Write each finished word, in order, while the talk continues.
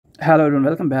Hello everyone,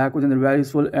 welcome back with another very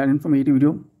useful and informative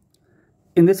video.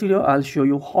 In this video, I'll show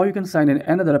you how you can sign in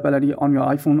another Apple ID on your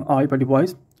iPhone or iPad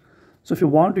device. So if you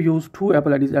want to use two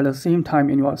Apple IDs at the same time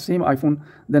in your same iPhone,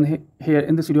 then here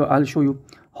in this video, I'll show you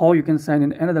how you can sign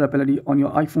in another Apple ID on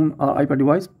your iPhone or iPad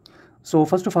device. So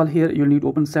first of all, here you'll need to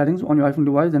open settings on your iPhone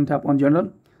device, then tap on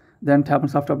general, then tap on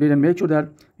software update and make sure that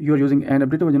you're using an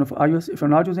updated version of iOS. If you're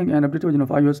not using an updated version of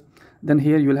iOS, then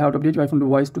here you'll have to update your iPhone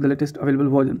device to the latest available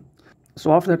version.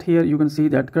 So after that, here you can see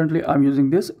that currently I'm using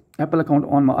this Apple account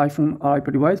on my iPhone or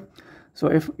iPad device. So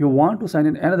if you want to sign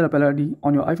in another Apple ID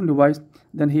on your iPhone device,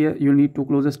 then here you'll need to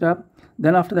close this tab.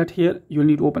 Then after that, here you'll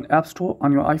need to open App Store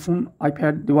on your iPhone,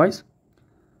 iPad device.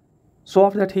 So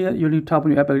after that, here you'll need to tap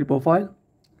on your Apple ID profile.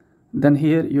 Then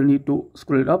here you'll need to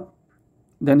scroll it up.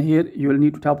 Then here you'll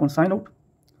need to tap on sign out.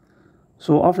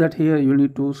 So after that, here you'll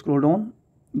need to scroll down.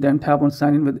 Then tap on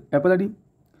sign in with Apple ID.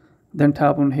 Then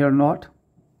tap on here not.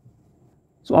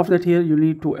 So after that, here you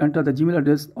need to enter the Gmail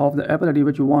address of the Apple ID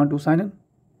which you want to sign in.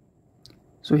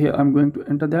 So here I'm going to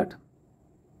enter that.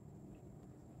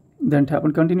 Then tap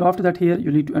on continue. After that, here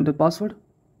you need to enter password.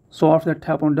 So after that,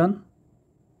 tap on done.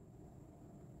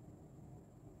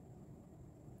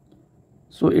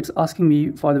 So it's asking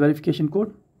me for the verification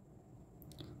code.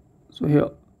 So here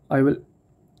I will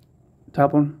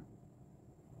tap on.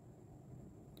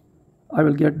 I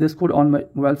will get this code on my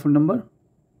mobile phone number.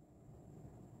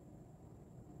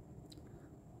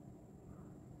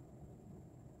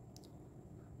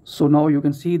 So now you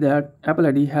can see that Apple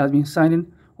ID has been signed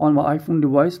in on my iPhone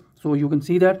device. So you can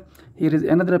see that here is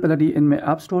another Apple ID in my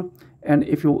App Store. And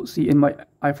if you see in my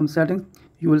iPhone settings,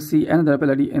 you will see another Apple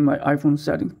ID in my iPhone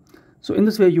settings. So in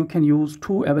this way, you can use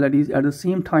two Apple IDs at the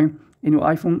same time in your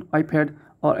iPhone, iPad,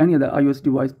 or any other iOS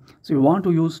device. So if you want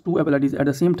to use two Apple IDs at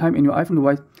the same time in your iPhone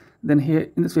device, then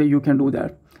here in this way you can do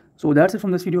that. So that's it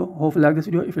from this video. Hope you like this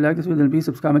video. If you like this video, then please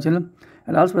subscribe my channel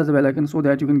and also press the bell icon so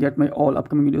that you can get my all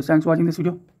upcoming videos. Thanks for watching this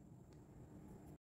video.